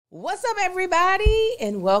What's up, everybody,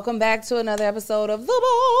 and welcome back to another episode of The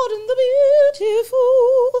Bold and the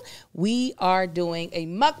Beautiful. We are doing a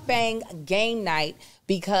mukbang game night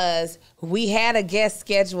because we had a guest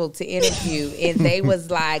scheduled to interview, and they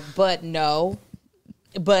was like, but no.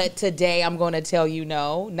 But today I'm going to tell you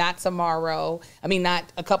no, not tomorrow. I mean,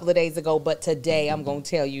 not a couple of days ago, but today I'm going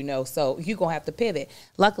to tell you no. So you're going to have to pivot.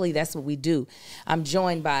 Luckily, that's what we do. I'm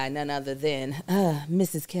joined by none other than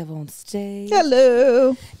Mrs. Kev on stage.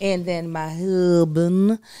 Hello. And then my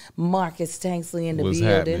husband, Marcus Tanksley in the building.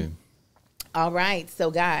 Happening? All right.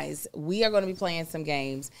 So, guys, we are going to be playing some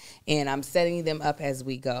games, and I'm setting them up as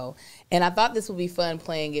we go. And I thought this would be fun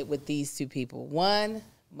playing it with these two people. One,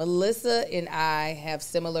 Melissa and I have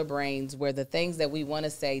similar brains where the things that we want to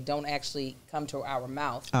say don't actually come to our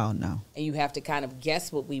mouth. Oh, no. And you have to kind of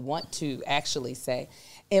guess what we want to actually say.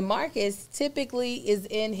 And Marcus typically is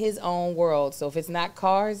in his own world. So if it's not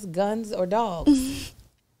cars, guns, or dogs,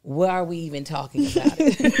 what are we even talking about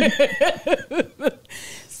it?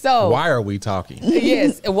 So why are we talking?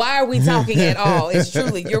 Yes. Why are we talking at all? It's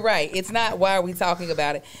truly, you're right. It's not why are we talking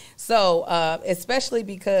about it. So, especially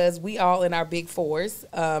because we all in our big fours,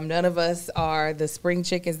 none of us are the spring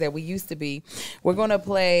chickens that we used to be. We're going to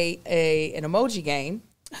play an emoji game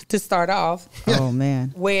to start off. Oh,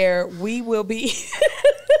 man. Where we will be,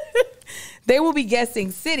 they will be guessing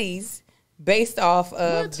cities based off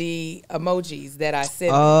of the emojis that I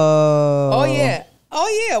sent. Oh, yeah.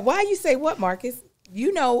 Oh, yeah. Why you say what, Marcus?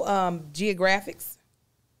 You know geographics,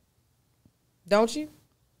 don't you?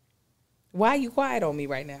 Why are you quiet on me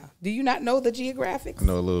right now? Do you not know the geographics? I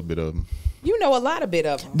know a little bit of them. You know a lot of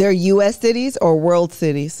them. They're U.S. cities or world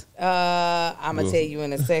cities? I'm going to tell you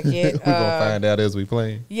in a second. We're going to find out as we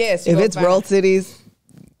play. Yes. If it's world cities.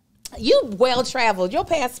 You well-traveled. Your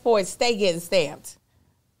passports stay getting stamped.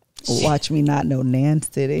 Watch me not know Nan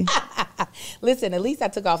City. Listen, at least I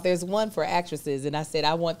took off. There's one for actresses, and I said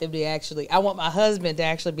I want my husband to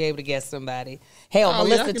actually be able to guess somebody. Hell,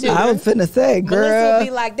 Melissa too. I was finna say, girl. Melissa will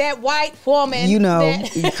be like, that white woman. You know,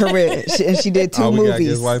 correct. And she did two we movies. got to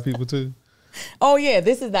guess white people too? Oh, yeah,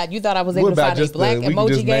 this is not. You thought I was able to find a black emoji we can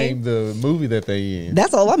just game? name the movie that they in.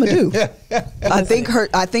 That's all I'm gonna do. I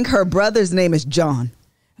think her brother's name is John.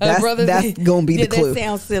 That's gonna be the clue. That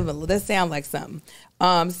sounds similar. That sounds like something.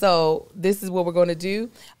 So this is what we're going to do.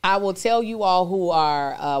 I will tell you all who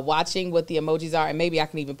are watching what the emojis are, and maybe I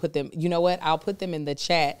can even put them. You know what? I'll put them in the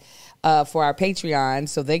chat for our Patreon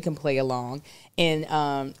so they can play along, and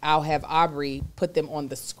I'll have Aubrey put them on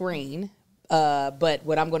the screen. But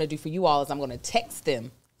what I'm going to do for you all is I'm going to text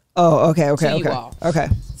them. Oh, okay. You all. Okay.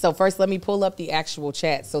 So first, let me pull up the actual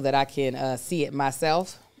chat so that I can see it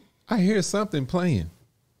myself. I hear something playing.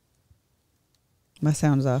 My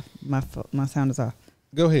sound is off. My sound is off.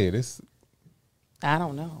 Go ahead. I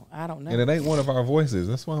don't know. And it ain't one of our voices.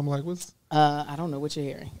 That's why I'm like, what's? I don't know what you're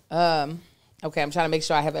hearing. Okay, I'm trying to make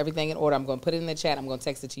sure I have everything in order. I'm going to put it in the chat. I'm going to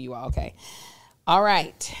text it to you all. Okay. All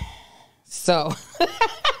right. So,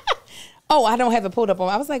 I don't have it pulled up on.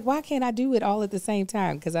 I was like, why can't I do it all at the same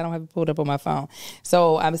time? Because I don't have it pulled up on my phone.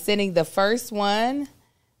 So I'm sending the first one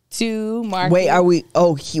to Mark. Wait, are we?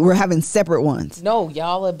 Oh, we're having separate ones. No,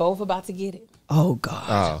 y'all are both about to get it. Oh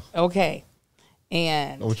God. Oh. Okay.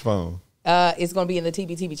 And Which phone? It's going to be in the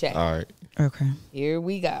TBTV chat. All right. Okay. Here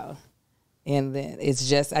we go. And then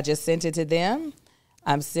I just sent it to them.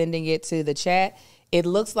 I'm sending it to the chat. It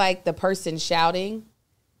looks like the person shouting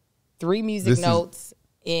 3 music notes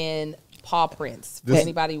in paw prints for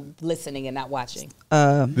anybody listening and not watching.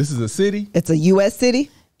 This is a city? It's a U.S.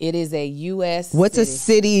 city? It is a U.S. What's city. a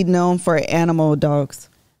city known for animal dogs?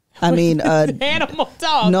 I mean, animal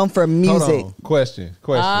dog. known for music. Hold on.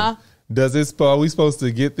 Question. Does it? Are we supposed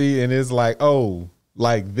to get and it's like,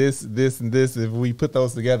 like this, and this? If we put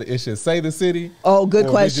those together, it should say the city. Oh, good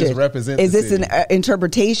question. Just represent is the this city? an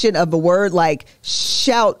interpretation of a word like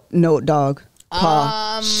shout, note dog,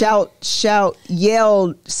 paw, shout,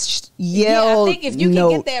 yell, Yeah, I think if you note.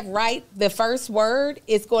 can get that right, the first word,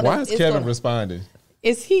 it's going to. Why is Kevin responding?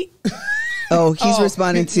 Is he? Oh, he's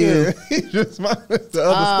responding to. Yeah, he's responding to other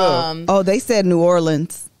stuff. Oh, they said New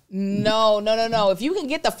Orleans. No. If you can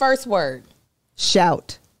get the first word,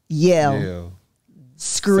 shout, yell,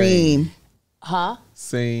 scream. Sing. Huh?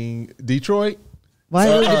 Sing. Detroit. Why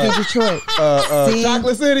would it be Detroit? Sing.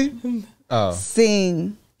 Chocolate City. Oh,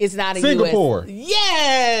 Sing. It's not a Singapore. US.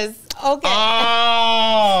 Yes. Okay.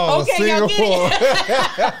 Oh, okay, Singapore. Y'all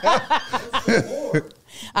get it.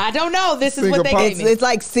 I don't know. This is what they gave me. It's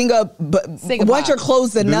like Singapore. Once you're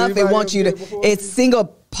close enough, it wants you to. It's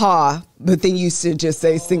Singapore, but then you should just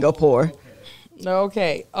say Singapore.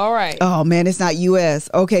 Okay. All right. Oh man, it's not U.S.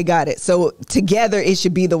 Okay, got it. So together it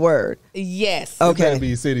should be the word. Yes. It Okay. better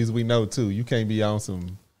be cities we know too. You can't be on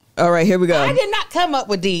some. All right, here we go. I did not come up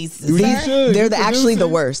with these. You sir. should. They're You actually the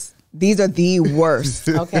producer. worst. These are the worst.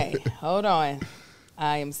 Okay. Hold on.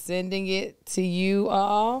 I am sending it to you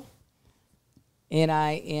all. And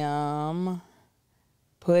I am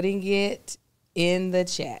putting it in the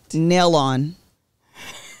chat. Nail on.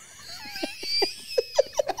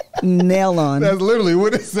 Nail on. That's literally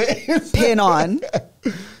what it says. Pin on.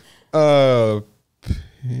 Uh,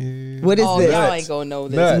 What is Oh, this? y'all ain't gonna know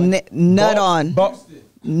this. Nut. one. Nut on. Bolt.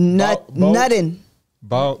 Nut. Bolt. Nuttin.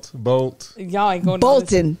 Bolt. Y'all ain't gonna know this.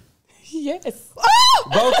 Bolton. Yes.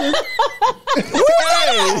 Bolton.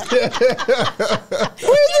 Where's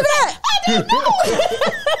it at?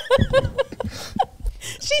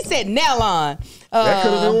 She said nail on. That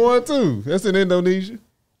could have been one too. That's in Indonesia.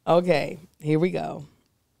 Okay, here we go.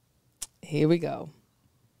 Here we go.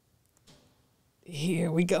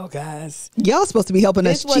 Here we go, guys. Y'all supposed to be helping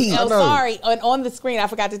This us was, cheat. oh, know. sorry. On the screen, I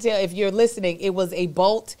forgot to tell, if you're listening, it was a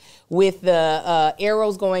bolt with the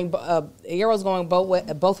arrows going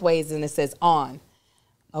both ways, and it says on.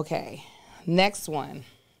 Okay, next one.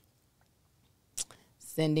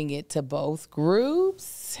 Sending it to both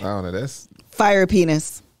groups. I don't know. That's Fire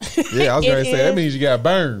penis. yeah. I was It going to say that is- means you got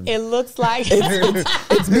burned. It looks like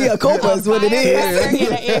It's Mia Copa is what it is. Fire and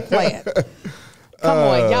an eggplant. Come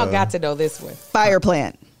on, y'all got to know this one. Fire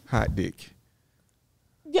plant. Hot dick.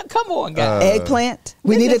 Yeah, come on, guys. Eggplant.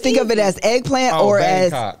 We This need to is think of it easy. as eggplant Oh, or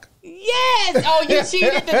as Bangkok. Yes. Oh, you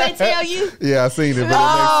cheated. Did they tell you? Yeah, I seen it, but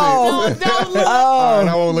Oh. it makes sense. No, don't look. All right,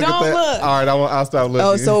 I won't look Don't at that. look. All right, I'll stop looking.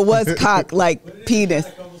 oh, so it was cock like penis.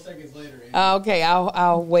 Okay,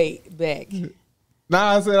 I'll wait back.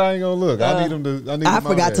 Nah, I said I ain't gonna look. I need them to. I need I them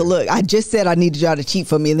on forgot to there. look. I just said I needed y'all to cheat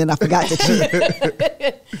for me, and then I forgot to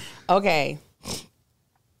cheat. Okay.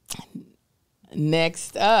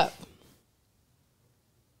 Next up,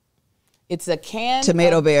 it's a can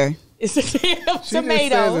Tomato of, bear. It's a can of She just says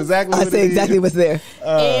tomatoes exactly I what say it exactly is. what's there.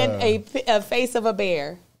 and a face of a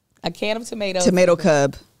bear. A can of tomatoes. Tomato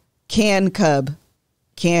cub. Can cub.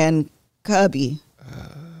 Can cubby.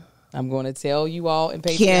 I'm going to tell you all in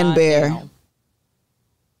Patreon. Can bear. now.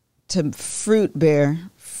 To fruit bear.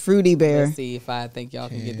 Fruity bear. Let's see if I think y'all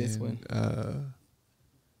can get this one.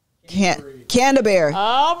 Canada bear.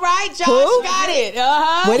 All right, Josh Who? got it.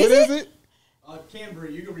 Uh-huh. What What is is it? it?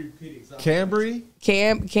 Cambry, you can repeat it. Cambry?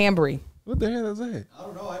 Cambry. What the hell is that? I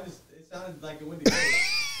don't know. It sounded like a windy day.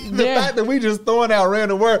 The Yeah. fact that we just throwing out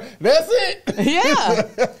random word. That's it. Yeah.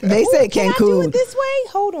 They say Can I do it Cancun. this way?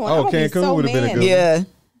 Hold on. Oh, I'm gonna be Cancun so would've been a mad. good one. Yeah.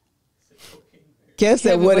 Kev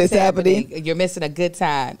said, Kevin, what what's is happening? You're missing a good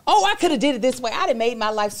time. Oh, I could have did it this way. I'd have made my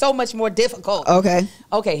life so much more difficult. Okay.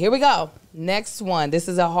 Okay, here we go. Next one. This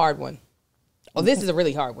is a hard one. Oh, this is a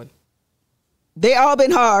really hard one. They all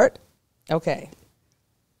been hard. Okay.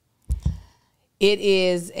 It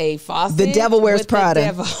is a faucet. The Devil Wears with the Prada.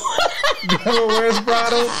 devil. Devil wears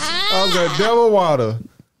Prada. Okay, devil water.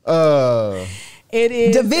 It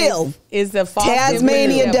is DeVille. Is the faucet with the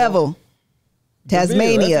Tasmania devil. That's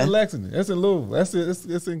Tasmania. in Lexington. That's in Louisville. That's it.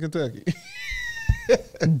 It's in Kentucky.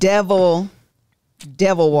 Devil.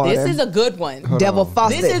 Devil water. This is a good one. devil on.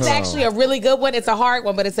 faucet. This is actually a really good one. It's a hard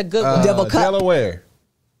one, but it's a good one. Devil cup. Delaware.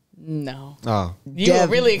 No. Oh. You were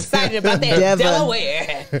Dev- really excited about that. Deva.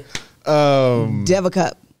 Delaware. Devil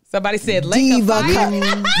cup. Somebody said Lake Diva of Fire.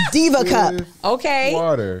 cup. Diva cup. Okay.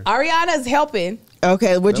 Water. Ariana's helping.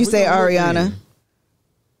 Okay, what'd you Now, say, we gonna look Ariana? in.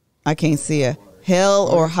 I can't see it. Hell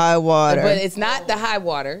or high water? But it's not the high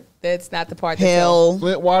water. That's not the part that's Hell.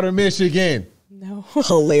 Flintwater, Michigan. No.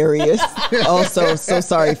 Hilarious. Also, so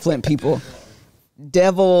sorry, Flint people.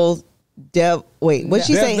 Devil. Wait, what'd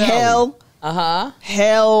she Death say? Valley. Hell. Uh-huh.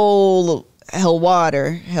 Hell. Hell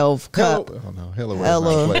water. Hell cup. Oh no, hella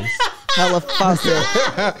Hella. place. Hella faucet.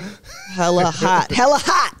 Hella hot. Hella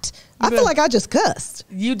hot. I feel like I just cussed.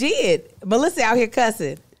 You did. Melissa out here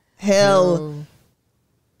cussing. Hell.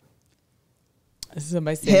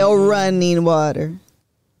 Somebody said Hell running water.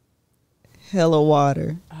 Hella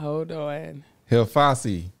water. Hold on. Hell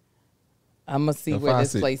Fosse. I'm going to see The where this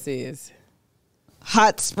faucet. place is.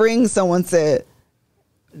 Hot spring, someone said.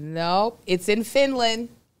 Nope. It's in Finland.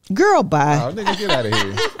 Girl, bye. Oh, nigga, get out of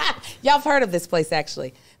here. Y'all have heard of this place,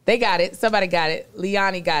 actually. They got it. Somebody got it.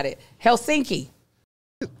 Liani got it. Helsinki.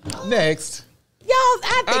 Next. Y'all,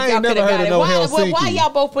 I think I ain't y'all could never have heard got of it. no Why Helsinki. y'all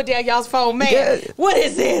both put down y'all's phone? Man, Yeah. what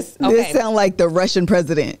is this? This Okay. sound like the Russian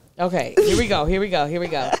president. Okay. Here we go.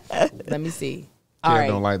 Let me see. All Kev right.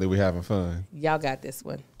 don't like that we having fun. Y'all got this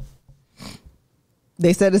one.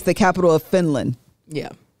 They said it's the capital of Finland. Yeah.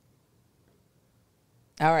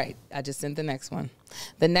 All right. I just sent the next one.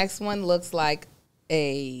 The next one looks like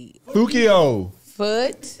a Fukio.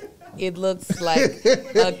 foot. It looks like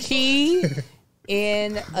a key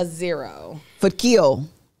in a 0. Fukio.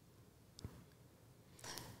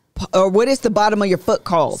 Or what is the bottom of your foot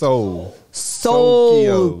called? Soul.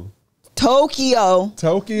 Soul. Tokyo.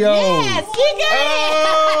 Tokyo. Yes, you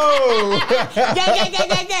got it.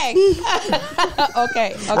 Gang.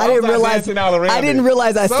 Okay. I didn't realize. I didn't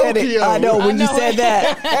realize I said it. I know when you said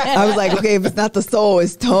that. I was like, okay, if it's not the soul,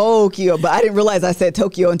 it's Tokyo. But I didn't realize I said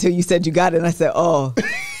Tokyo until you said you got it, and I said, oh,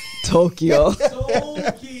 Tokyo.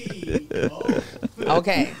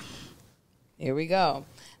 Okay. Here we go.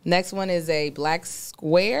 Next one is a black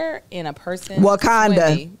square in a person. Wakanda.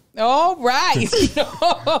 Swimming. All right.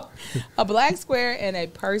 A black square and a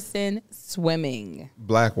person swimming.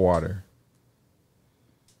 Black water.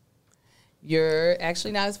 You're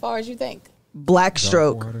actually not as far as you think. Black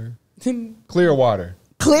stroke. Water. Clear water.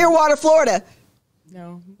 Clearwater, Florida.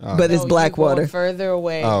 No. But it's black you're going water. further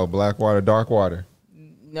away. Oh, black water. Dark water.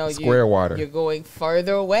 No, Square water. You're going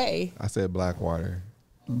further away. I said black water.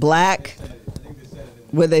 Black.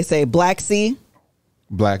 What they say? Black Sea.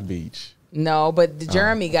 Black beach. No, but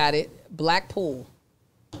Jeremy got it. Black pool.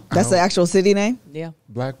 That's the actual city name? Yeah.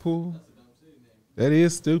 Blackpool? That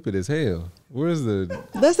is stupid as hell. Where's the...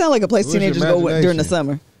 That sounds like a place Where's your teenagers go during the imagination?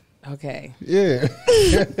 summer. Okay. Yeah.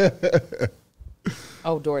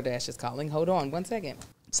 Oh, DoorDash is calling. Hold on 1 second.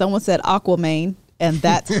 Someone said Aquaman, and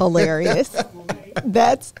that's hilarious.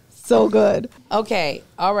 That's so good. Okay.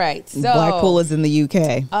 All right. So Blackpool is in the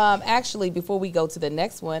UK. actually, before we go to the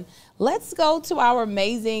next one, let's go to our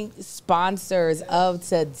amazing sponsors of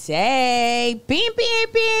today. Beep,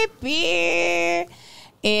 beep, beep, beep.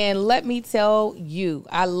 And let me tell you,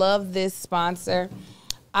 I love this sponsor.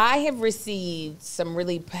 I have received some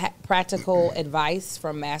really practical advice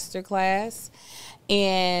from Masterclass,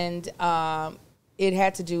 and it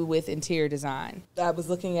had to do with interior design. I was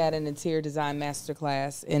looking at an interior design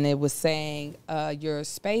masterclass, and it was saying your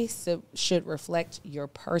space should reflect your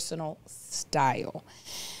personal style.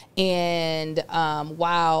 And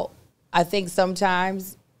while I think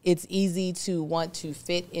sometimes it's easy to want to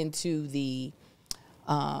fit into the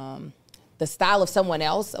style of someone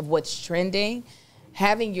else, of what's trending,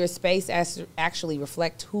 having your space actually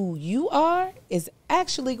reflect who you are is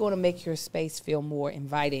actually going to make your space feel more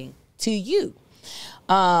inviting to you.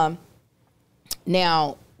 Now,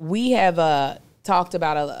 we have talked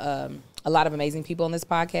about a lot of amazing people on this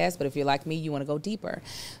podcast, but if you're like me, you want to go deeper.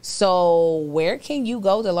 So where can you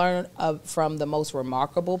go to learn from the most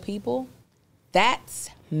remarkable people? That's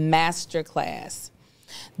Masterclass.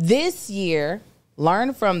 This year,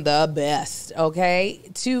 learn from the best, okay?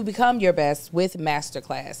 To become your best with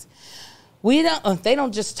Masterclass. They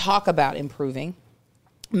don't just talk about improving.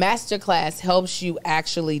 Masterclass helps you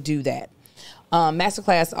actually do that.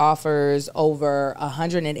 Masterclass offers over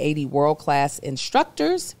 180 world-class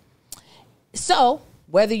instructors. So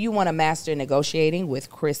whether you want to master negotiating with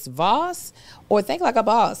Chris Voss or think like a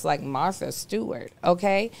boss like Martha Stewart,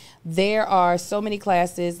 okay? There are so many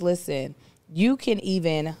classes. Listen, you can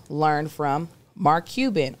even learn from Mark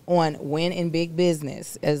Cuban on Win in Big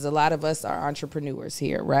Business, as a lot of us are entrepreneurs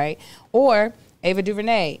here, right? Or Ava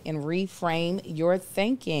DuVernay in Reframe Your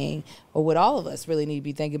Thinking. Or what all of us really need to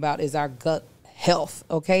be thinking about is our gut health,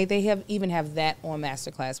 okay? They even have that on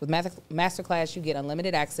Masterclass. With Masterclass, you get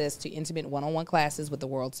unlimited access to intimate one-on-one classes with the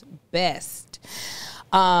world's best.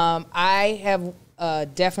 I have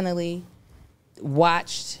definitely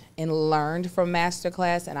watched and learned from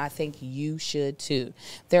Masterclass, and I think you should too.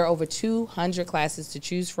 There are over 200 classes to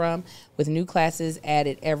choose from, with new classes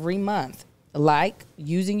added every month, like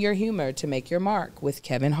Using Your Humor to Make Your Mark with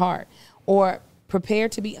Kevin Hart, or Prepare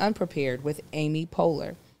to Be Unprepared with Amy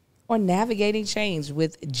Poehler, or Navigating Change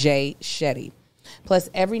with Jay Shetty. Plus,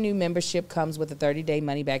 every new membership comes with a 30-day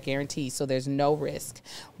money-back guarantee, so there's no risk.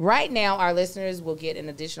 Right now, our listeners will get an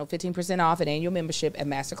additional 15% off an annual membership at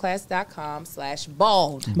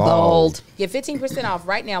masterclass.com/bald. Bold. Get 15% off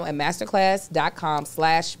right now at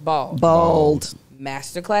masterclass.com/bald. Bold.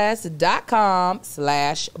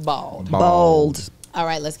 Masterclass.com/bald. Bold. All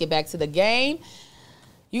right, let's get back to the game.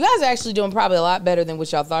 You guys are actually doing probably a lot better than what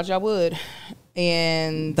y'all thought y'all would.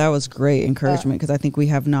 And That was great encouragement because I think we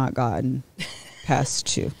have not gotten past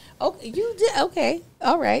 2. okay, you did okay.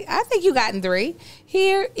 All right. I think you gotten 3.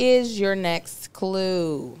 Here is your next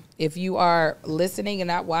clue. If you are listening and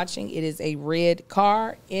not watching, it is a red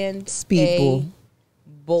car in Speed a bull.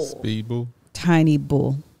 bull. Speed bull. Tiny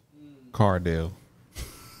bull. Cardale.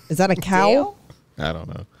 Is that a cow? Dale? I don't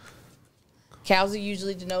know. Cows are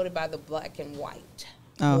usually denoted by the black and white.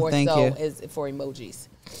 Oh, More thank so you. as for emojis.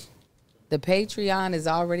 The Patreon is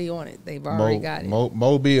already on it. They've already got it.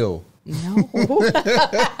 Mobile. No.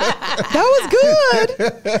 That was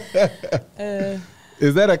good.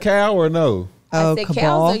 Is that a cow or no? I said cows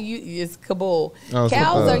Kabul. it's Kabul. Oh,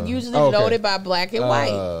 Cows are usually okay. loaded by black and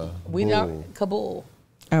white. We bull. don't Kabul.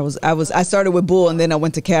 I started with bull and then I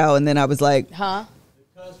went to cow and then I was like, Huh? It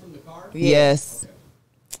comes from the car? yes.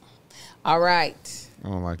 All right. I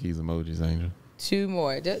don't like these emojis, Angel. 2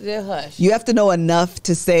 more. They're hush. You have to know enough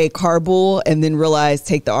to say Kabul and then realize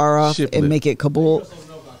take the R off Ship and lip. make it Kabul. Don't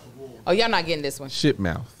know about Kabul. Oh, y'all not getting this one. Ship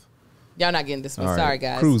mouth. Y'all not getting this one. All right. Sorry,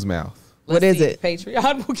 guys. Cruise mouth. What is see it? if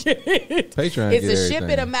Patreon will get it. Patreon It's get a ship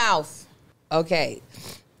everything. in a mouth. Okay.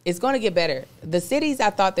 It's going to get better. The cities I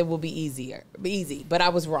thought that would be easy, but I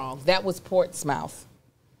was wrong. That was Portsmouth.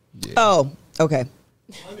 Yeah. Oh, okay.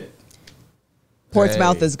 Plymouth.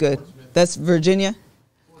 Portsmouth Hey. is good. That's Virginia.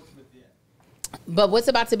 Portsmouth, yeah. But what's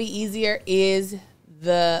about to be easier is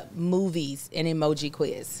the movies and emoji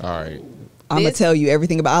quiz. All right. I'm going This- to tell you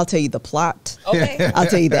everything about I'll tell you the plot. Okay. I'll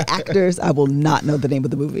tell you the actors. I will not know the name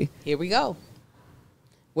of the movie. Here we go.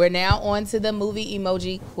 We're now on to the movie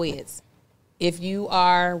emoji quiz. If you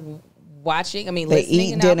are watching, They listening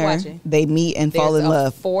eat and dinner. not watching, They meet and fall there's in a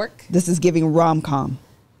love. fork. This is giving rom-com.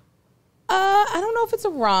 I don't know if it's a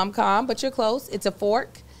rom-com, but you're close. It's a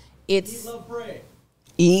fork. Eat, It's love, pray.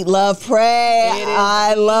 Eat, love, pray. It is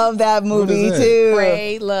I love that movie is that? too.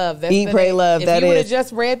 Pray, love. That's Eat, the pray, name. love, If that you would have is.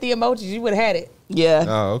 just read the emojis, you would have had it. Yeah.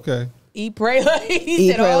 Oh, okay. Eat, pray, love. He Eat,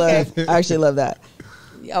 said, pray, oh, okay. love. I actually love that.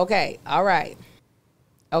 Okay. All right.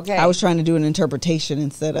 Okay. I was trying to do an interpretation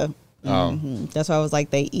instead of. Oh. That's why I was like,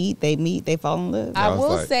 they eat, they meet, they fall in love. I was will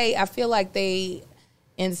like- say, I feel like they,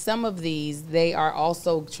 in some of these, they are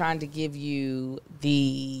also trying to give you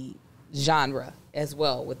the genre as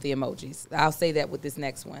well with the emojis. I'll say that with this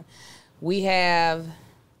next one. We have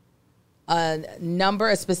a number,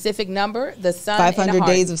 a specific number, the sun 500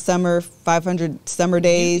 days of summer, 500 summer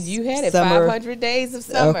days. You had it, summer. 500 days of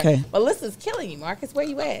summer. Okay. Melissa's killing you, Marcus. Where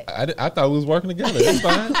you at? I thought we was working together. It's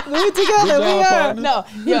fine. We're together. Good We job, are. partner.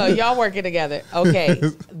 No, y'all working together. Okay.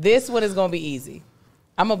 This one is going to be easy.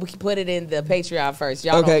 I'm going to put it in the Patreon first.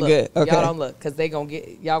 Y'all Okay, don't look. good. Okay. Y'all don't look because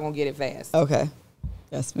y'all going to get it fast. Okay.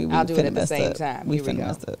 That's me. We I'll do it finna at the mess same up. time. We Here we finna go.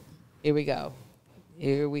 mess up. Here we go.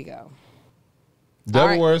 Here we go. Devil All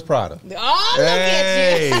right. Wears Prada. Oh, look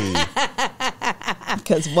at you. Hey.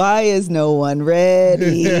 Because why is no one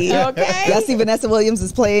ready? Okay. Y'all see Vanessa Williams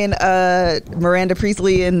is playing Miranda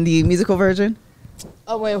Priestley in the musical version?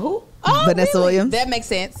 Oh, wait, who? Oh, Vanessa really? Williams. That makes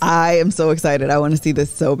sense. I am so excited. I want to see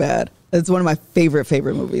this so bad. It's one of my favorite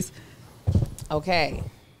movies. Okay.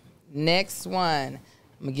 Next one.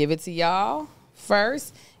 I'm going to give it to y'all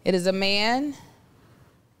first. It is a man.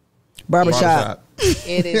 Barbershop.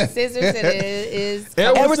 It is scissors. And it is.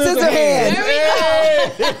 Edward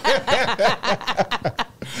Scissorhands. There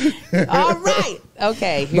we go. All right.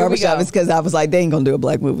 Okay. Here Barbershop we is because I was like, they ain't gonna do a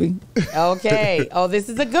black movie. go. Okay. Oh, this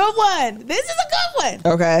is a good one. This is a good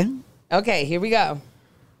one. Okay. Okay. Here we go.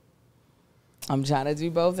 I'm trying to do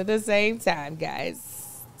both at the same time,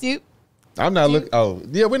 guys. I'm not looking. Oh,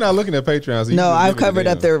 yeah, we're not looking at Patreon. So you No, can I've give it to covered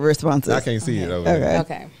up them. their responses. I can't see it over Okay. there.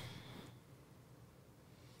 Okay.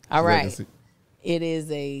 All So they can right. see- It is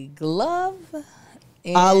a glove.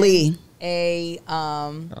 And Ali. A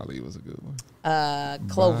Ali was a good one.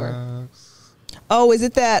 clover. Box. Oh, is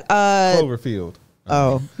it that? Cloverfield.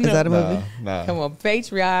 Oh, is that a movie? Nah. Come on,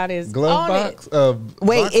 Patreon is Glove on box.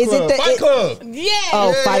 Wait, Box is it Club. the- Fight Club? it. Yeah.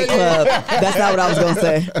 Oh, Fight Club. That's not what I was gonna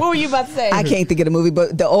say. What were you about to say? I can't think of the movie,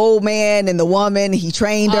 but the old man and the woman, he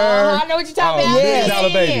trained her. I know what you're talking Oh, about. yeah.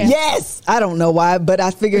 $1 Baby. Yes, I don't know why, but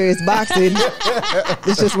I figure it's boxing.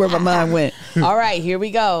 It's just where my mind went. All right, here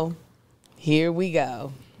we go. Here we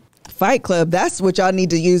go. Fight Club. That's what y'all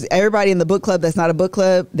need to use. Everybody in the book club that's not a book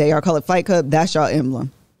club, they are called Fight Club. That's y'all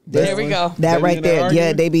emblem. There we go. That They be right in there there. arguing?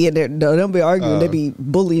 Yeah, they be in there. No, don't be arguing. They be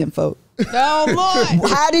bullying folk. Oh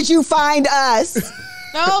Lord. How did you find us?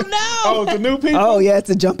 Oh no. Oh, the new people. Oh yeah, it's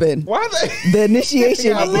a jump in. Why they? The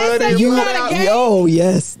initiation. Got blood in, you blood got a out. game? Oh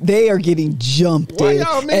yes, they are getting jumped Why in,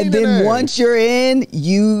 y'all mean and to then that? once you're in,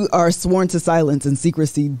 you are sworn to silence and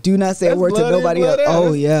secrecy. Do not say a That's word to blood in, nobody blood else. out.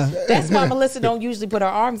 Oh yeah, That's why Melissa don't usually put her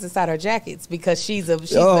arms inside her jackets because she's Oh, the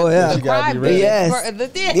yeah. She gotta be crime ready. bitch.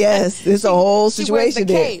 Yes. Yes, it's a whole She wears the situation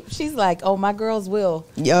there. cape. She's like, oh, my girls will.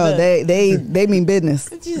 Yo, Look. they mean business.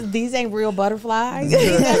 These ain't real butterflies.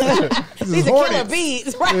 These are killer hornets.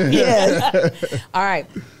 bees, right? Yes. All right,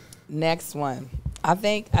 next one. I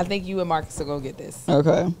think you and Marcus are gonna get this.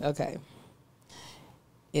 Okay. Okay.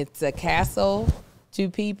 It's a castle, 2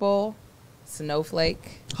 people,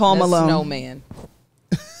 snowflake, Home and a Alone. snowman.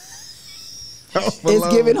 It's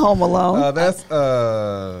giving Home Alone. That's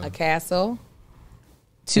A castle,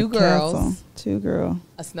 two girls, Castle. Two girl.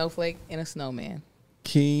 a snowflake, and a snowman.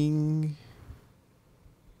 King.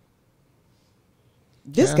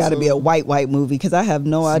 This got to be a white movie because I have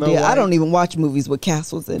no idea. White. I don't even watch movies with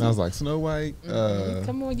castles in And I was it. like, Snow White.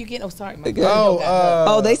 Come on, you get. Oh, sorry. My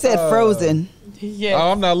Oh, they said Frozen. yeah.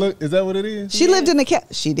 Oh, I'm not look. Is that what it is? She lived in a castle.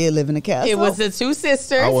 She did live in a castle. It was the two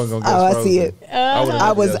sisters. I wasn't gonna guess Oh, I Frozen. see it.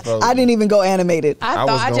 I was. Frozen. I didn't even go animated. I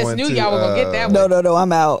was just going knew to, y'all were gonna get that one. No,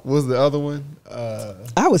 I'm out. What was the other one?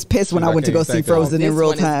 I was pissed when Shoot, I I went to go can't see think of it. Frozen in This real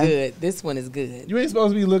one time. is good. This one is good. You ain't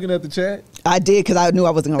supposed to be looking at the chat. I did because I knew I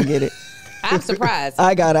wasn't gonna get it. I'm surprised.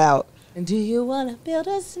 I got out. Do you want to build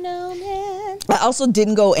a snowman? I also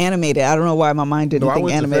didn't go animated. I don't know why my mind didn't No, I think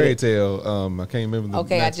went animated. to Fairy Tale. I can't remember the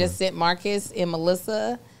Okay, I next just one. sent Marcus and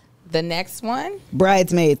Melissa the next one.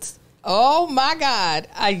 Bridesmaids. Oh my God,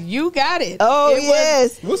 you got it. Oh It was-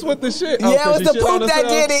 yes. What's with the shit? Yeah, it 'cause was she the shit on poop that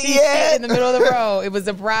herself? did it. She Yeah. sat in the middle of the row. It was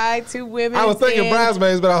a bride, two women. I was thinking and-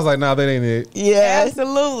 Bridesmaids, but I was like, nah, that ain't it. Yes.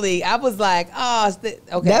 Absolutely. I was like, oh,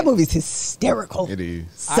 okay. That movie's hysterical. It is.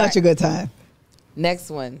 Such All right. a good time. Next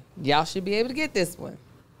one. Y'all should be able to get this one.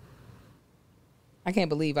 I can't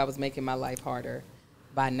believe I was making my life harder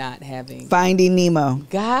by not having. Finding Nemo.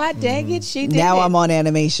 God dang it, she did Now it. I'm on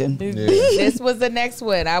animation. This was the next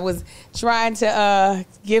one. I was trying to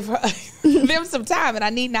give her them some time, and I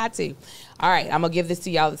need not to. All right, I'm going to give this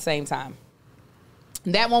to y'all at the same time.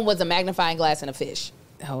 That one was a magnifying glass and a fish.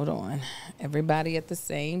 Hold on. Everybody at the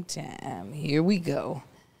same time. Here we go.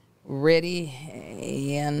 Ready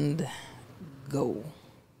and go.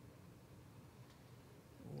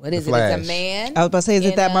 What is The it? It's Flash. a man. I was about to say, is it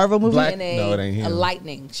in that Marvel movie? Black- in No, it ain't him. A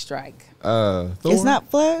lightning strike. Thor? It's not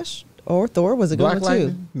Flash or Thor was a good Black one too.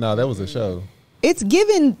 Lightning? No, that was a show. It's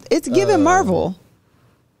given Marvel.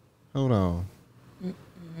 Hold on.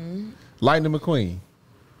 Lightning McQueen.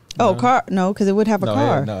 Oh, car no, because it would have a No,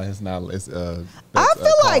 car. no, it's not. It's I that's,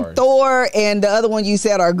 feel like Cars. Thor and the other one you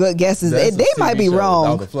said are good guesses. That's They a might TV be show. wrong.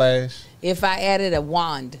 Oh, the Flash. If I added a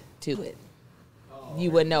wand to it,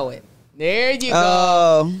 you would know it. There you go.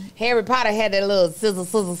 Oh, Harry Potter had that little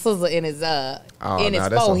sizzle in his Oh, in his nah,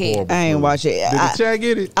 that's a forehead. horrible I ain't clue. watch it. Did the chat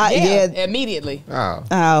get it? Yeah. Immediately.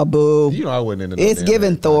 Oh, Boo. you know I wasn't into no It's damn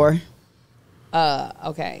given Harry Potter. Thor.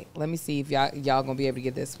 Okay, let me see if y'all gonna be able to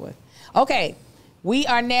get this one. Okay, we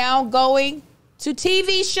are now going to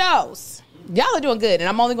TV shows. Y'all are doing good, and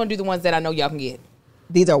I'm only gonna do the ones that I know y'all can get.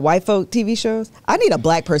 These are white folk TV shows. I need a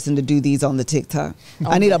black person to do these on the TikTok.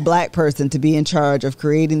 I need a black person to be in charge of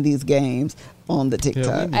creating these games on the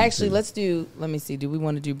TikTok. we- Actually, let me see. Do we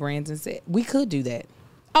want to do brands and set? We could do that.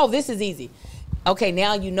 Oh, this is easy. Okay,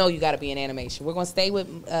 now you know you got to be in animation. We're gonna stay with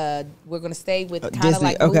kind of Disney,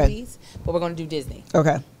 like okay. movies, but we're gonna do Disney.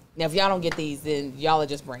 Okay. Now, if y'all don't get these, then y'all are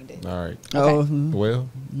just brain dead. All right. Oh, Well,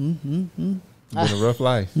 been a rough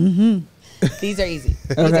life. These are easy.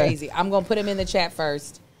 These are Okay. easy. I'm gonna put them in the chat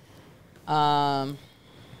first. Don't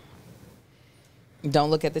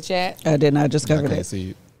look at the chat. I did not just I covered can't it. see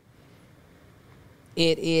it.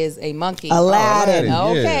 It is a monkey. Aladdin.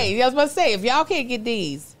 Aladdin. Okay, I was about to say if y'all can't get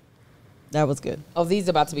these, That was good. oh, these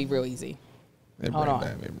are about to be real easy. They Hold bring on.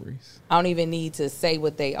 back memories. I don't even need to say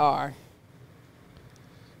what they are.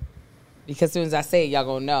 Because as soon as I say it, y'all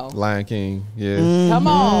gonna know. Lion King. Yeah. Come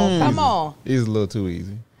on, come on. He's a little too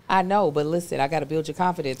easy. I know, but listen, I got to build your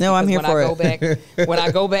confidence. No, I'm because here when for I go back, when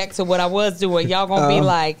I go back to what I was doing, y'all gonna be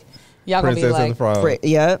like, y'all gonna be Princess and the like, Frog.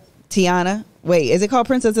 Yep. Tiana. Wait, is it called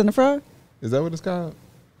Princess and the Frog? Is that what it's called?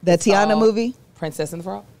 That Tiana called movie? Princess and the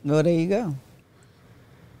Frog. Well, there you go.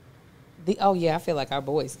 Oh yeah, I feel like our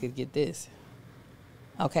boys could get this.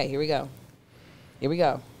 Okay, here we go. Here we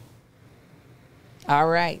go. All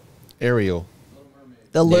right. Ariel.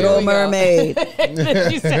 The There Little we go. Mermaid.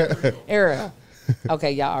 You said Ariel.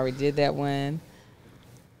 Okay, y'all already did that one.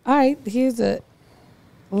 All right,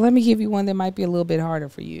 let me give you one that might be a little bit harder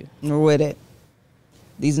for you. We're with it.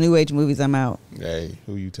 These new age movies, I'm out. Hey,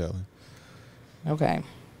 who you telling? Okay.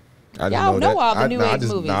 I didn't Y'all know that. all the I, new I age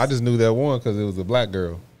just, movies. I just knew that one because it was a black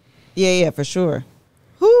girl. Yeah, for sure.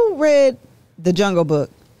 Who read The Jungle Book?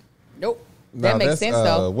 Nope. That No, makes that's, sense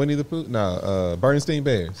though. Winnie the Pooh. No, Bernstein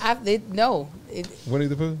Bears. No, Winnie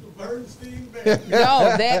the Pooh. Bernstein Bear.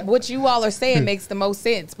 no. That what you all are saying makes the most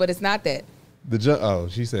sense, but it's not that.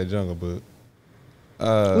 She said Jungle Book.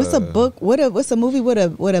 What's a book? What's a movie with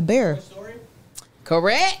a bear? Story?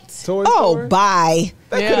 Correct. Toy Oh, Story? bye.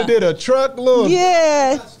 They Yeah. could have did a truck look.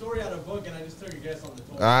 Yeah. That story out of a book, and I just took a guess on the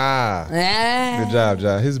toy. Ah. Ah. Good job,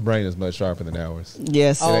 John. His brain is much sharper than ours.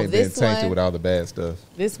 Yes. It Oh, ain't been this tainted one- with all the bad stuff.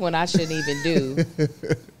 This one I shouldn't even do.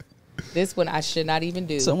 This one I should not even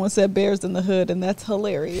do. Someone said Bears in the Hood, and that's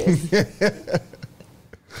hilarious.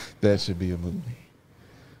 That should be a movie.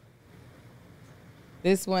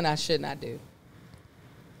 This one I should not do.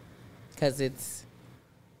 Because it's...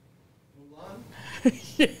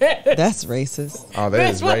 That's racist. Oh,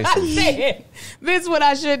 that is racist. This one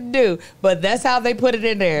I shouldn't do. But that's how they put it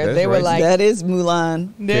in there. That's they were racist. like... That is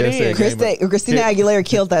Mulan. That is. Christina Aguilera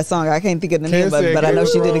killed that song. I can't think of the name of it, but I know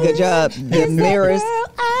she did a good job. The mirrors.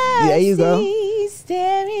 There you go.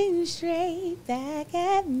 Staring straight back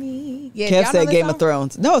at me. Yeah, Kev said Game of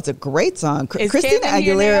Thrones. No, it's a great song. Christina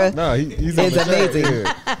Aguilera No, he's is amazing.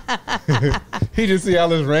 He just see all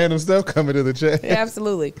this random stuff coming to the chat. Yeah,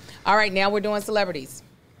 absolutely. All right, now we're doing celebrities.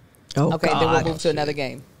 Oh, Okay, then we'll move to another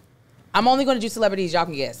game. I'm only going to do celebrities. Y'all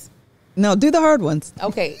can guess. No, do the hard ones.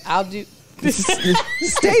 Okay, I'll do...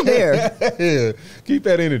 Stay there. Yeah, keep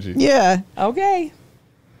that energy. Yeah. Okay.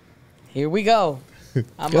 Here we go.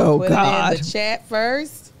 I'm Oh, going to put God. it in the chat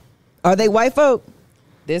first. Are they white folk?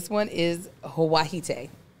 This one is Hawaii.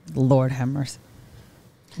 Lord have mercy.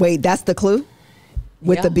 Wait, that's the clue?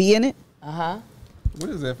 With Yeah. the B in it? Uh-huh. What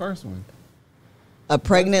is that first one? A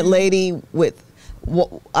pregnant lady with...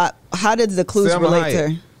 how does the clues Selma relate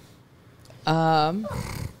Hayek. to her?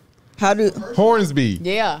 How do... Hornsby.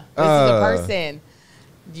 Yeah. This is a person.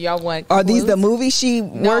 Do y'all want Are these the clues? movies she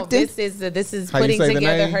No, worked in? this is How you putting say the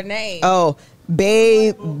together name? her name. Oh,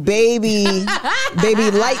 baby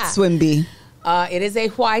light swimby. It is a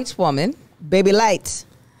white woman. Baby light.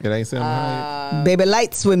 It ain't Selma Baby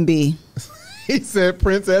light swimby. Hayek. He said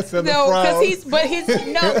Princess and No, the Frog.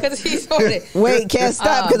 because he's on it. Wait, can't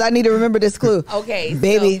stop because I need to remember this clue. Okay,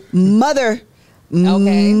 Baby, so- mother.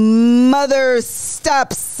 Okay. Mother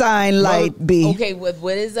stop sign light B. Okay,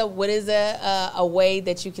 what is a way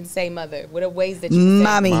that you can say mother? What are ways that you can say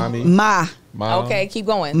Mommy. Mommy. Ma. Mom. Okay, keep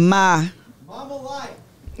going. Ma. Mama lie.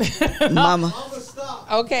 Mama. Mama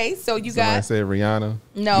stop. Okay, so you Somebody got said Rihanna.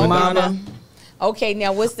 no Mama. mama. Okay,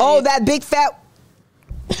 now what's the Oh, that big fat.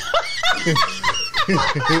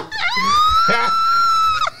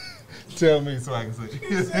 Tell me so I can say.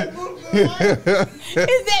 does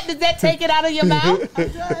that take it out of your mouth? I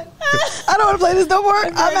don't want to play this no more.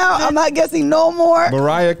 I'm out. I'm not guessing no more.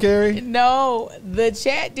 Mariah Carey. No, the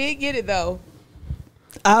chat did get it though.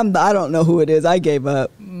 I don't know who it is. I gave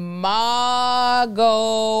up. Margot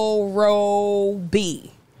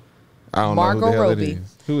Robbie. I don't Margot know who the hell Robbie. it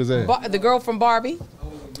is. Who is that? The girl from Barbie.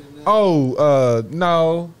 Oh,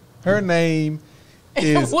 no. Her name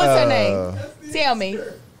is What's her name? Tell me.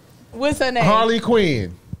 What's her name? Harley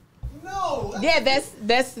Quinn. No. Yeah, that's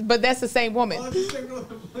the same woman. Yeah,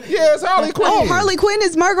 it's Harley Quinn. Oh, Harley Quinn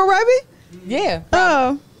is Margot Robbie? Yeah.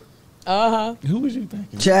 Oh. Uh-huh. Who was you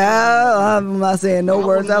thinking? Child, I'm not saying no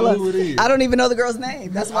words. wanna know who it is. I don't even know the girl's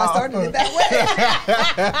name. That's why I started it that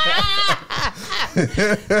way.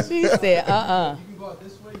 She said, You can go out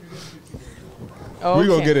this way. You're gonna Okay. We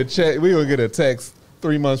gonna get a check. We gonna get a text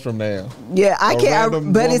 3 months from now. Yeah, I A can't.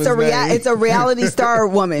 random But it's woman's name. it's a reality star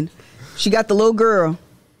woman. She got the little girl.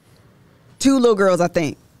 2 little girls, I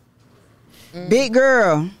think. Big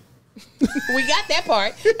girl. We got that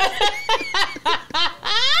part.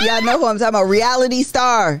 Y'all know who I'm talking about. Reality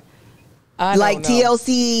star. I Like don't know.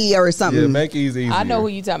 TLC or something. Yeah, make it easier. I know who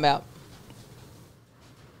you talking about.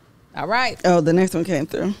 All right. Oh, the next one came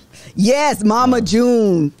through. Yes, Mama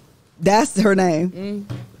June. That's her name.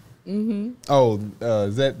 Oh,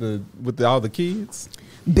 is that the with all the kids?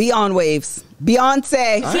 Beyond Waves.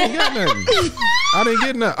 Beyonce. I ain't got nothing. I didn't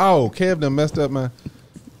get nothing. Oh, Kev done messed up my.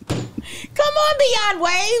 Come on, Beyond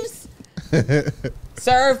Waves.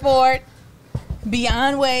 Surfboard.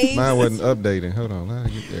 Beyond Waves. Mine wasn't updating. Hold on. How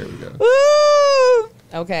did I get there? We go. Woo!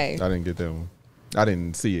 Okay. I didn't get that one. I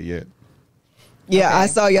didn't see it yet. Yeah, Okay. I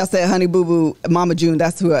saw y'all said Honey Boo Boo, Mama June.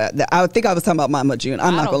 That's who I think I was talking about Mama June.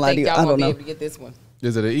 I'm not gonna lie to you. Y'all I gonna don't be know. able to get this one.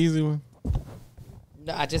 Is it an easy one?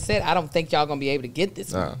 No, I just said I don't think y'all gonna be able to get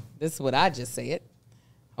this one. Ah. This is what I just said.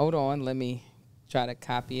 Hold on, let me try to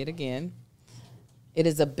copy it again. It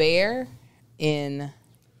is a bear in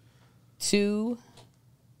two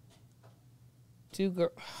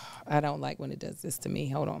girls. I don't like when it does this to me.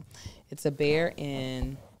 Hold on. It's a bear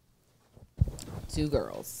in 2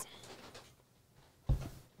 girls.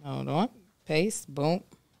 Hold on. Paste. Boom.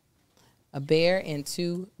 A bear and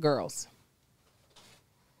 2 girls.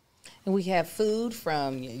 And we have food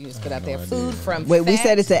from, you just put out there, food from Wait, we Fat.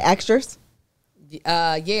 said it's an extras?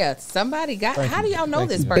 Yeah, somebody got, how do y'all know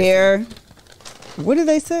this person? Bear. What did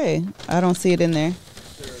they say? I don't see it in there.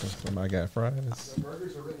 Somebody got fries.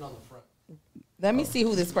 burgers are written on the front. Let me see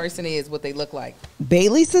who this person is, what they look like.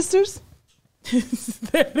 Bailey sisters?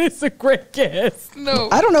 That is a great guess. No.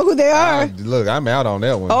 I don't know who they are. Look, I'm out on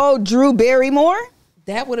that one. Oh, Drew Barrymore?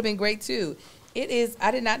 That would have been great too. It is.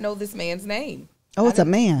 I did not know this man's name. Oh, it's a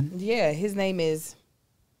man. Yeah, his name is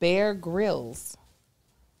Bear Grylls.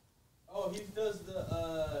 Oh, he does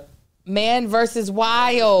the Man versus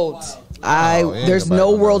Wild. There's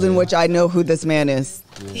no world in which I know who this man is.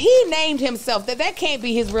 He named himself that. That can't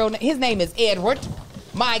be his real name. His name is Edward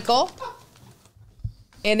Michael.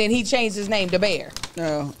 And then he changed his name to Bear.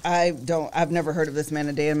 No, I've never heard of this man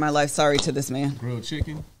a day in my life. Sorry to this man. Grilled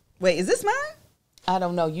chicken. Wait, is this mine? I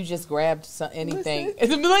don't know. You just grabbed anything.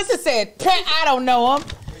 Melissa said, I don't know him.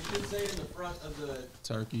 They should say in the front of the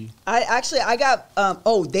Turkey. I got,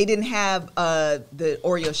 they didn't have the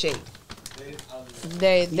Oreo shake.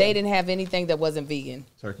 They didn't have anything that wasn't vegan.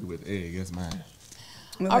 Turkey with egg. That's mine.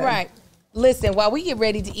 Okay. All right. Listen, while we get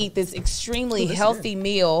ready to eat this extremely healthy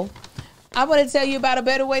meal, I want to tell you about a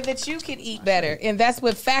better way that you can eat better. And that's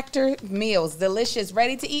with Factor Meals. Delicious,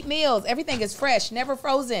 ready-to-eat meals. Everything is fresh, never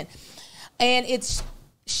frozen. And it's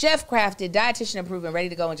chef-crafted, dietitian-approved, and ready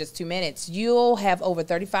to go in just 2 minutes. You'll have over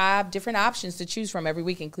 35 different options to choose from every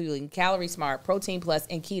week, including Calorie Smart, Protein Plus,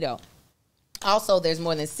 and Keto. Also, there's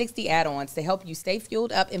more than 60 add-ons to help you stay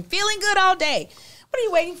fueled up and feeling good all day. What are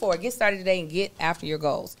you waiting for? Get started today and get after your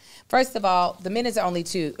goals. First of all, the meals are only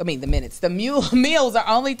 2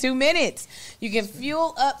 minutes. You can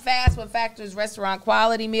fuel up fast with Factor's restaurant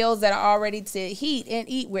quality meals that are all ready to heat and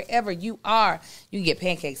eat wherever you are. You can get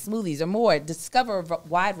pancakes, smoothies, or more. Discover a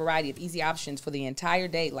wide variety of easy options for the entire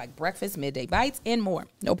day, like breakfast, midday bites, and more.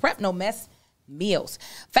 No prep, no mess meals.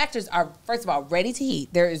 Factors are, first of all, ready to heat.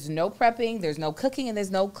 There is no prepping, there's no cooking, and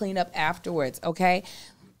there's no cleanup afterwards, okay?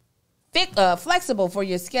 Flexible for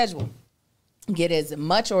your schedule. Get as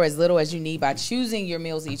much or as little as you need by choosing your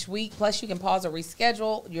meals each week. Plus, you can pause or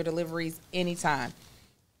reschedule your deliveries anytime.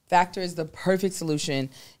 Factor is the perfect solution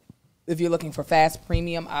if you're looking for fast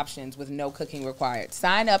premium options with no cooking required.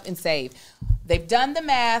 Sign up and save. They've done the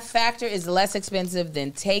math. Factor is less expensive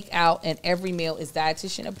than takeout, and every meal is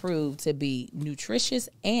dietitian approved to be nutritious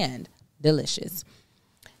and delicious.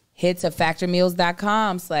 Head to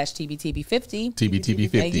factormeals.com/TBTB50.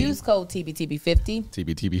 TBTB50. And use code TBTB50.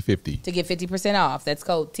 TBTB50. To get 50% off. That's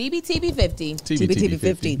code TBTB50.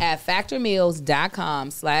 TBTB50. At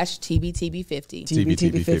factormeals.com/TBTB50.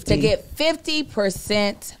 TBTB50. To get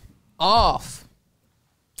 50% off.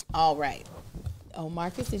 All right. Oh,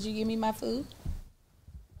 Marcus, did you give me my food?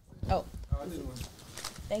 Oh.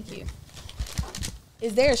 Thank you.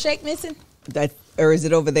 Is there a shake missing? Or is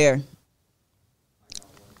it over there?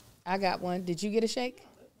 I got one. Did you get a shake?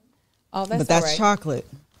 Oh, that's But that's all right. chocolate.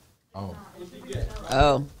 Oh.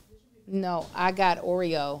 Oh. No, I got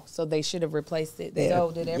Oreo, so they should have replaced it. Yeah.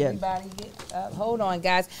 So did everybody get hold on,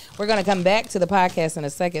 guys. We're going to come back to the podcast in a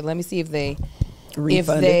second. Let me see if they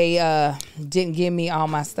didn't give me all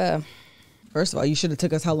my stuff. First of all, you should have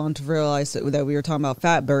took us how long to realize that we were talking about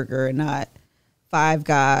Fat Burger and not Five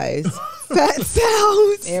Guys. Fat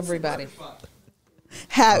Sal's. Everybody.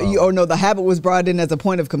 The habit was brought in as a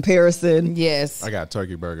point of comparison. Yes. I got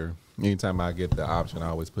turkey burger. Anytime I get the option, I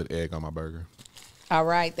always put egg on my burger. All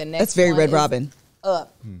right. The next That's very one Red is Robin.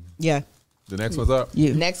 Up. Yeah. The next one's up.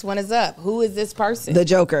 You. Next one is up. Who is this person? The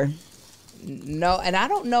Joker. No, and I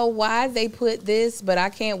don't know why they put this, but I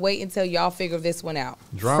can't wait until y'all figure this one out.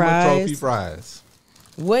 Drama Fries. trophy fries.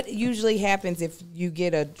 What usually happens if you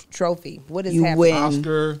get a trophy? What is You happening? win.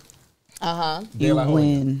 Oscar. Uh-huh. You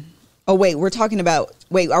win. Oh, wait. Are we talking about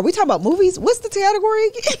movies? What's the category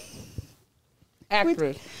again?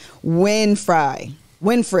 Actress. Winfrey.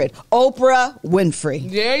 Winfred. Oprah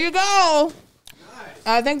Winfrey. There you go.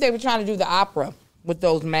 I think they were trying to do the opera with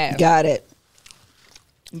those masks. Got it.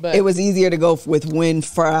 But It was easier to go with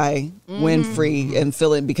Winfrey, and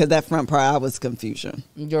fill in because that front part I was confusion.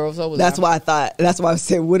 Girl, so was That's I. why I thought. That's why I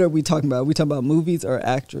said, what are we talking about? Are we talking about movies or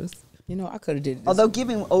actress? You know, I could have did this. Although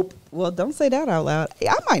giving well, don't say that out loud.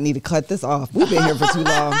 I might need to cut this off. We've been here for too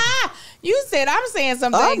long. You said I'm saying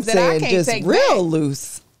some I'm things that I saying can't just take real back.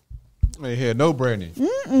 loose. Ain't here no brandy.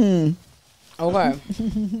 Okay.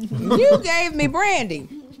 You gave me brandy.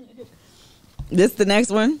 This the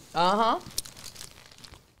next one. Uh-huh.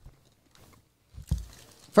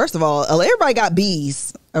 First of all, everybody got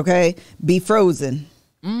bees. Okay, be frozen.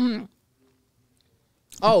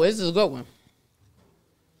 Oh, this is a good one.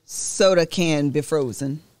 Soda can be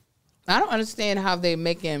frozen. I don't understand how they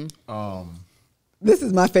making. This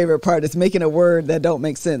is my favorite part. It's making a word that don't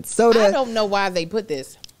make sense. Soda. I don't know why they put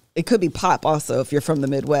this. It could be pop also if you're from the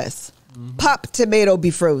Midwest. Pop tomato be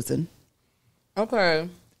frozen. Okay.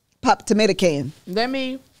 Pop tomato can. Let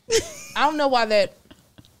me. I don't know why that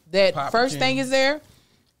Pop first can. thing is there.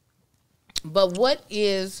 But what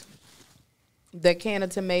is the can of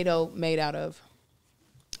tomato made out of?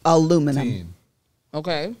 Aluminum. 10.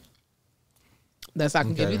 Okay. That's I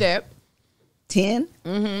can give you that. 10?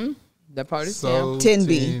 Mm-hmm. That part is 10. 10B. 10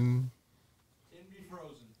 be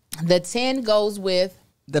frozen. The 10 goes with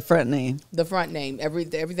The front name. the front name.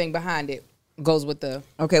 Everything behind it goes with the.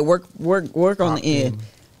 Okay, work on the end.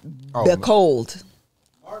 Oh, The cold.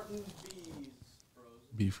 Martin B's frozen.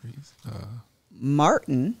 Bee freeze.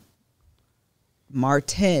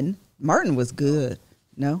 Martin was good.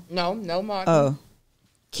 No? No, Martin. Oh.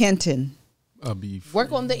 Kenton. A bee.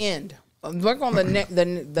 Work on the end. Work on the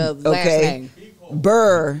the last Okay. name.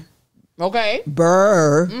 Burr. Okay.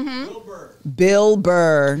 Burr. Mm-hmm. Bill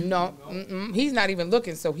Burr. No, he's not even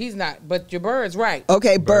looking, so he's not. But your bird is right.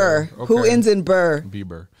 Okay, Burr. Burr. Who Okay. ends in Burr?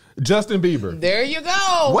 Bieber. Justin Bieber. There you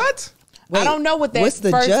go. What? I don't know what that What's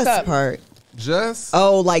the first just cup. part? Just.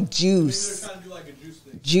 Oh, like They're juice. trying to do like a juice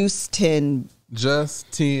thing. Juice tin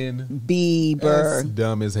Just 10. Bieber. That's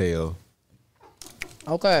dumb as hell.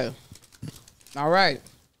 Okay. All right.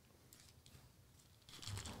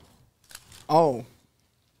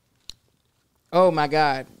 Oh my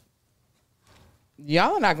God.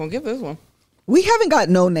 Y'all are not gonna get this one. We haven't got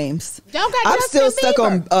no names. Y'all got I'm Justin still stuck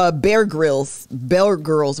Bieber. on Bear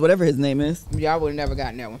Grylls, whatever his name is. Y'all would have never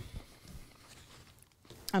gotten that one.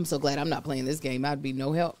 I'm so glad I'm not playing this game. I'd be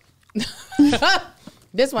no help.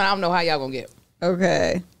 This one I don't know how y'all gonna get.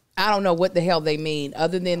 Okay. I don't know what the hell they mean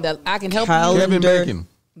other than the I can help Kyle- you. Kevin Calendar. Bacon.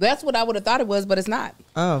 That's what I would have thought it was, but it's not.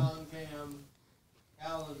 Oh.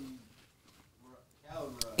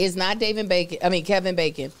 It's not Kevin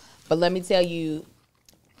Bacon. But let me tell you,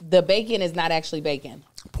 the bacon is not actually bacon.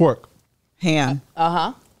 Pork. Ham.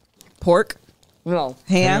 Uh-huh. Pork. No.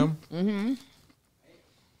 Ham.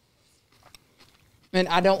 And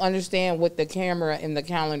I don't understand what the camera in the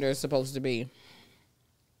calendar is supposed to be.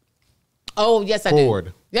 Oh, yes, I Record.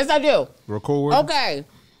 do. Yes, I do. Record. Okay.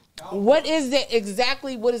 What is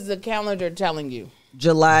the calendar telling you?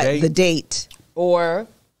 July. Date. The date. Or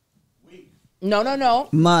no.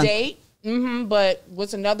 Month. Date. But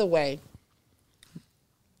what's another way?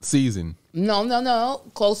 Season. No.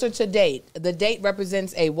 Closer to date. The date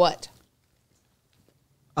represents a what?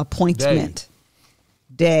 Appointment.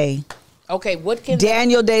 Day. Okay, what can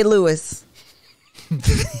Daniel Day-Lewis.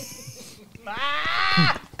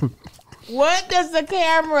 what does the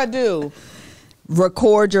camera do?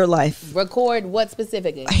 Record your life. Record what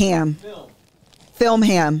specifically? Ham. Film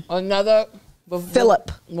ham. Another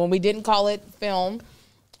Philip. When we didn't call it film.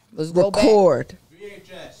 Let's go Record. VHS.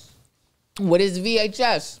 back. What is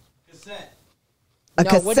VHS? Cassette. A No,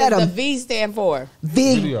 what does the cassette. V stand for?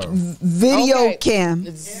 Video. Video Okay. cam.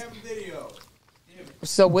 It's- Cam video.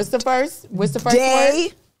 So what's the first Day.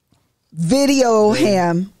 word? Video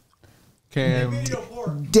ham. Cam. Video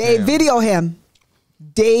port. Day. Ham. Video ham.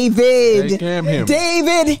 David. Hey, Cam him.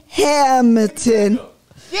 David Hamilton.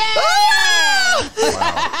 Yeah!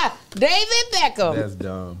 David Beckham. That's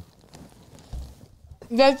dumb.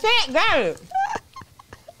 The check got it.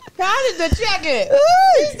 How did the check it?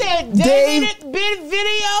 He said Dave-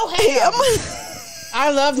 Video Ham.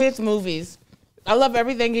 I love his movies. I love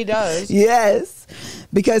everything he does. Yes.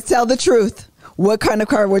 Because tell the truth. What kind of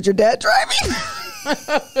car was your dad driving?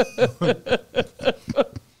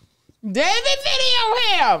 David Video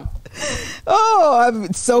Ham. Oh,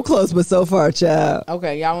 I'm so close, but so far, child.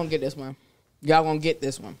 Okay, y'all gonna get this one. Y'all gonna get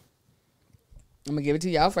this one. I'm gonna give it to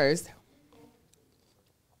y'all first.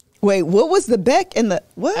 Wait, what was the Beck and the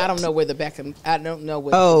what? I don't know where the Beckham. I don't know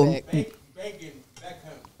what. Oh. The, Beck, Bacon.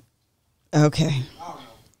 Beckham. Okay. I don't know.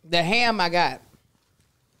 the ham I got.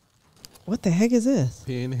 What the heck is this?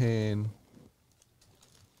 Pinhand.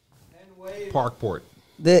 And wave. Parkport.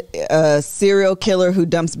 The serial killer who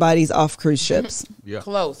dumps bodies off cruise ships. Yeah.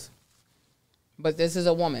 Close, but this is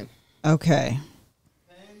a woman. Okay.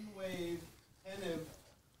 Pen wave. Penev.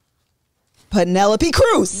 Penelope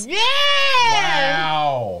Cruz. Yeah.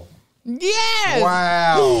 Wow. Yes.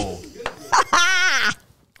 Wow. I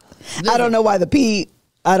don't know why the P.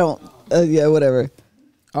 I don't. Yeah, whatever.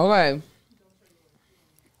 Okay.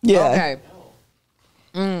 Yeah.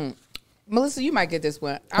 Okay. Melissa, you might get this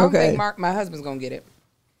one. I don't Okay. think Mark, my husband's gonna get it.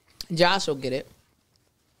 Josh will get it.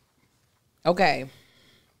 Okay.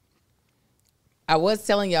 I was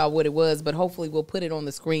telling y'all what it was, but hopefully we'll put it on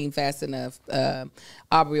the screen fast enough.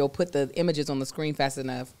 Aubrey will put the images on the screen fast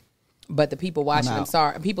enough. But the people watching, I'm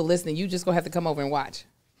sorry, people listening, you just gonna have to come over and watch,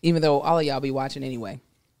 even though all of y'all be watching anyway.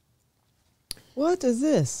 What is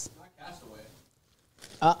this? Castaway.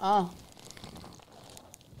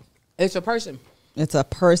 It's a person. It's a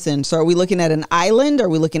person. So are we looking at an island? Are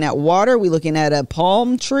we looking at water? Are we looking at a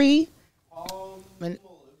palm tree? Palm And-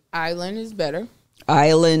 olive. Island is better.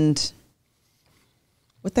 Island.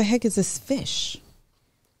 What the heck is this fish?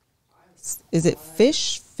 Is it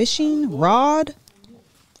fish? Fishing? Rod?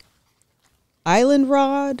 Island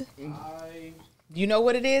rod? You know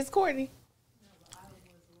what it is, Courtney?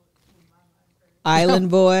 Island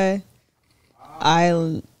boy.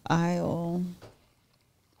 Isle.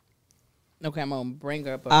 Okay, I'm going to bring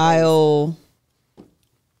her up. Isle.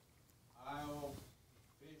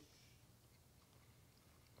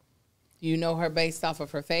 You know her based off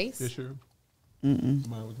of her face? Fisher.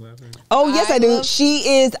 Oh, yes, I do.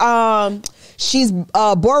 She is, she's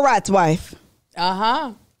Borat's wife.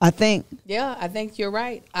 Uh-huh. I think. Yeah, I think you're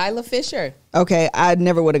right. Isla Fisher. Okay, I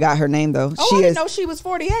never would have got her name, though. Oh, I didn't know she was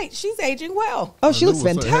 48. She's aging well. Oh, she looks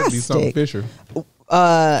fantastic. Fisher.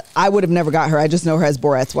 I would have never got her. I just know her as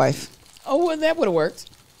Borat's wife. Oh, well, that would have worked.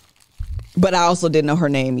 But I also didn't know her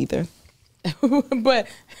name either. But,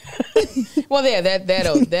 well, there,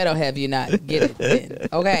 that'll have you not get it then.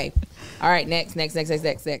 Okay. All right, next.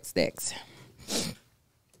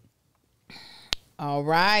 All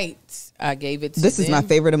right. I gave it to This is my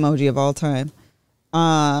favorite emoji of all time.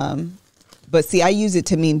 But see, I use it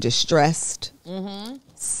to mean distressed,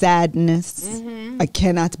 sadness. I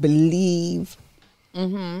cannot believe.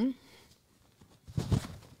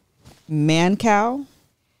 Man cow.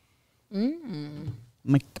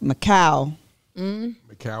 Macau.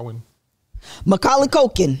 McCowan. Macaulay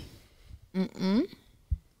Culkin. The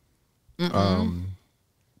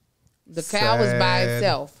cow is by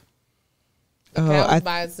itself. The cow is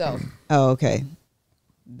by itself. Oh, okay.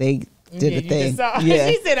 They did a thing. Yeah.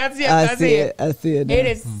 She said, I see it. I see it now. It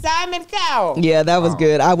is Simon Cowell. Yeah, that was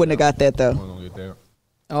good. I wouldn't have got that, though.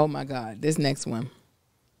 Oh, my God. This next one.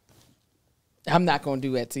 I'm not going to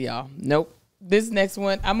do that to y'all. Nope. This next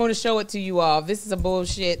one, I'm going to show it to you all. This is a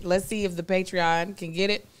bullshit. Let's see if the Patreon can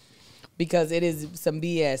get it, because it is some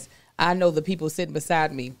BS. I know the people sitting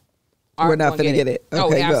beside me We're not going to get it. Oh,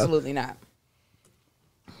 Okay, absolutely not.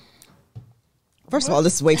 First of all,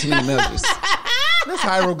 this is way too many emojis. That's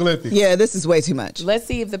hieroglyphics. Yeah, this is way too much. Let's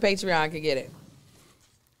see if the Patreon can get it.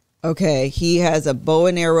 Okay, he has a bow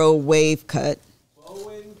and arrow wave cut.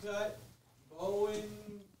 Bowen cut. Bowen.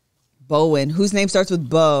 Bowen. Whose name starts with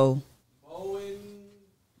Bow? Bowen.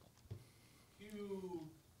 Q.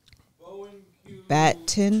 Bowen Q.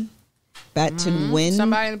 Batten Win.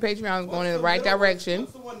 Somebody in the Patreon is going in the right direction.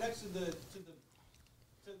 What's the one next to the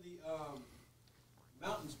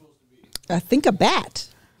mountain supposed to be? I think a bat.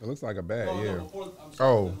 It looks like a bat, No, yeah. I'm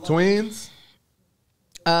sorry, Twins?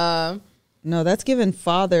 No, that's given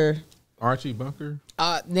father. Archie Bunker?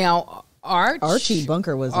 Now, Archie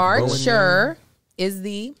Bunker was Archer is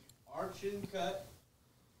the... Archin cut.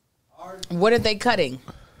 What are they cutting?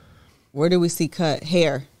 Where do we see cut?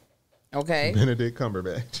 Hair. Okay. Benedict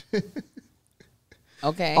Cumberbatch.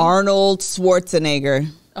 Okay. Arnold Schwarzenegger.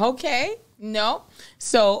 Okay. No.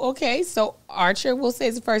 So Archer, we'll say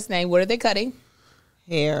his first name. What are they cutting?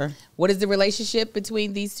 Hair. What is the relationship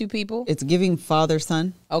between these two people? It's giving father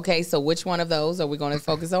son. Okay, so which one of those are we going to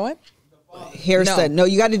focus on? Hair No. son. No,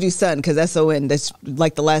 you got to do son because S-O-N. That's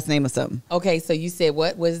like the last name of something. Okay, so you said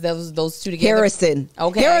what was those two together? Harrison.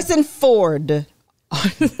 Okay. Harrison Ford.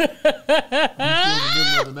 Because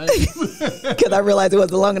I realized it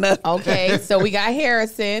wasn't long enough. Okay, so we got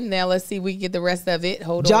Harrison. Now let's see if we can get the rest of it.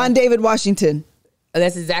 Hold on. John David Washington.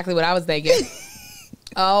 That's exactly what I was thinking.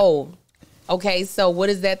 Oh, okay. So what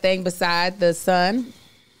is that thing beside the sun?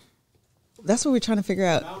 That's what we're trying to figure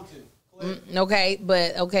out. Mountain. Okay,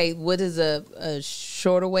 but what is a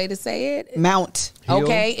shorter way to say it? Mount.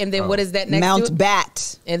 Okay, and then what is that next to Mount it?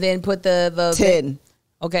 Bat. And then put the 10.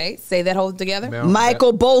 Okay, say that whole together.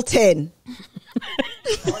 Michael Bolton.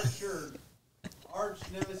 Arch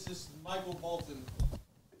nemesis Michael Bolton.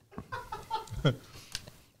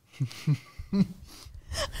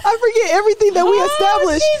 I forget everything that we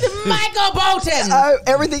established. She's Michael Bolton.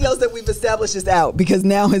 Everything else that we've established is out because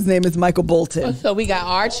now his name is Michael Bolton. So we got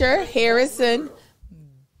Archer, Harrison,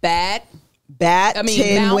 Mount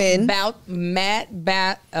Win.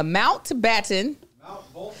 Mountbatten.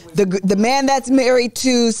 The man that's married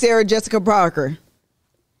to Sarah Jessica Parker.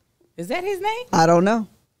 Is that his name? I don't know.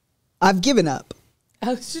 I've given up.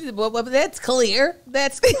 Oh, well, that's clear.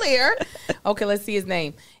 That's clear. Okay, let's see his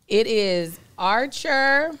name. It is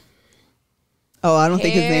Archer. Oh, I don't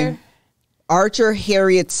think his name. Archer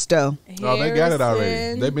Harriet Stowe. Oh, they got it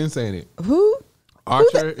already. They've been saying it. Who?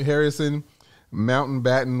 Archer Harrison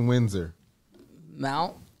Mountbatten Windsor.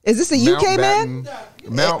 Is this a UK man?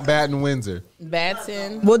 Mountbatten Windsor.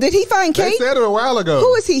 Batson. Well, did he find Kate? They said it a while ago.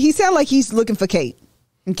 Who is he? He sounds like he's looking for Kate.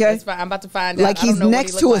 Okay. That's fine. I'm about to find out. Like he's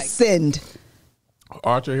next to Ascend.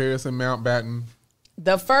 Archer Harrison Mountbatten.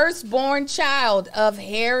 The firstborn child of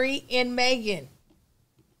Harry and Meghan.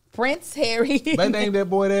 Prince Harry. They named that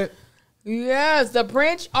boy that? Yes, the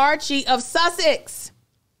Prince Archie of Sussex.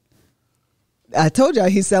 I told y'all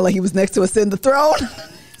he sounded like he was next to ascend the throne.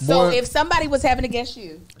 So Boy. if somebody was having to guess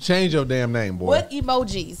you, Change your damn name, boy. what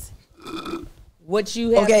emojis would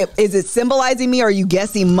you have? Okay, is it symbolizing me or are you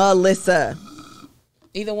guessing Melissa?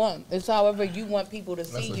 Either one. It's however you want people to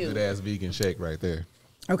That's see a you. good ass vegan shake right there.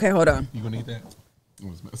 Okay, hold on. You gonna eat that?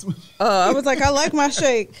 I was like, I like my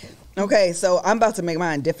shake. Okay, so I'm about to make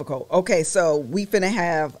mine difficult. Okay, so we finna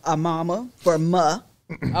have a mama for ma.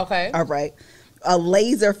 Okay. All right. A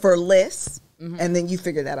laser for Liz. And then you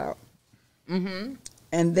figure that out. Mm-hmm.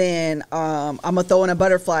 And then I'm going to throw in a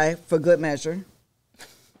butterfly for good measure.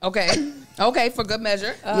 Okay. Okay, for good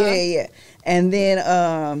measure. Yeah. And then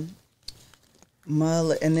and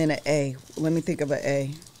then an A. Let me think of an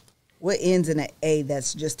A. What ends in an A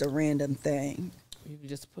that's just a random thing? You can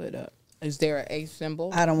just put up. Is there an A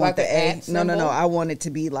symbol? I don't want Like the an A. at symbol? No. I want it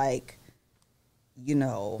to be like,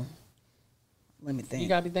 let me think. You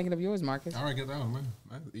gotta be thinking of yours, Marcus. All right, get that one, man.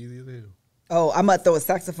 That's easy as hell. Oh, I might throw a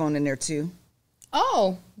saxophone in there too.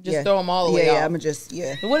 Oh, just throw them all the way Yeah, off. I'm just,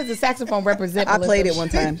 What does the saxophone represent? I played Melissa? it one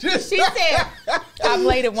time. She said, I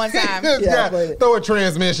played it one time. Yeah, I played it. Throw a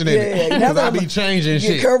transmission in it. Because I be changing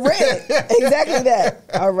shit. You're correct. Exactly that.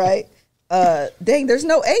 All right. Dang, there's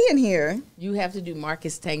no A in here. You have to do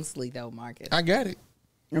Marcus Tanksley, though, Marcus. I got it.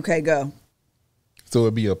 Okay, go. So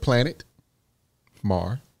it'd be a planet,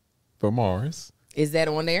 for Mars. Is that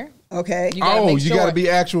on there? Okay. You gotta make you sure. gotta be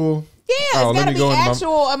actual. Yeah, it's gotta be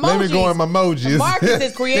actual emojis. Let me go in my emojis. Marcus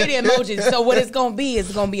is creating emojis. So what it's gonna be is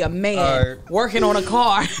it's gonna be a man All right. working on a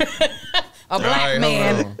car. A black right, hold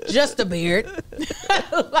man, on. just a beard.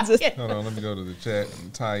 Hold on, let me go to the chat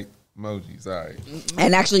and type emojis. All right.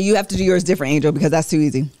 And actually, you have to do yours different, Angel, because that's too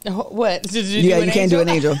easy. What? Did you Yeah, do an you can't do an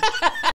angel.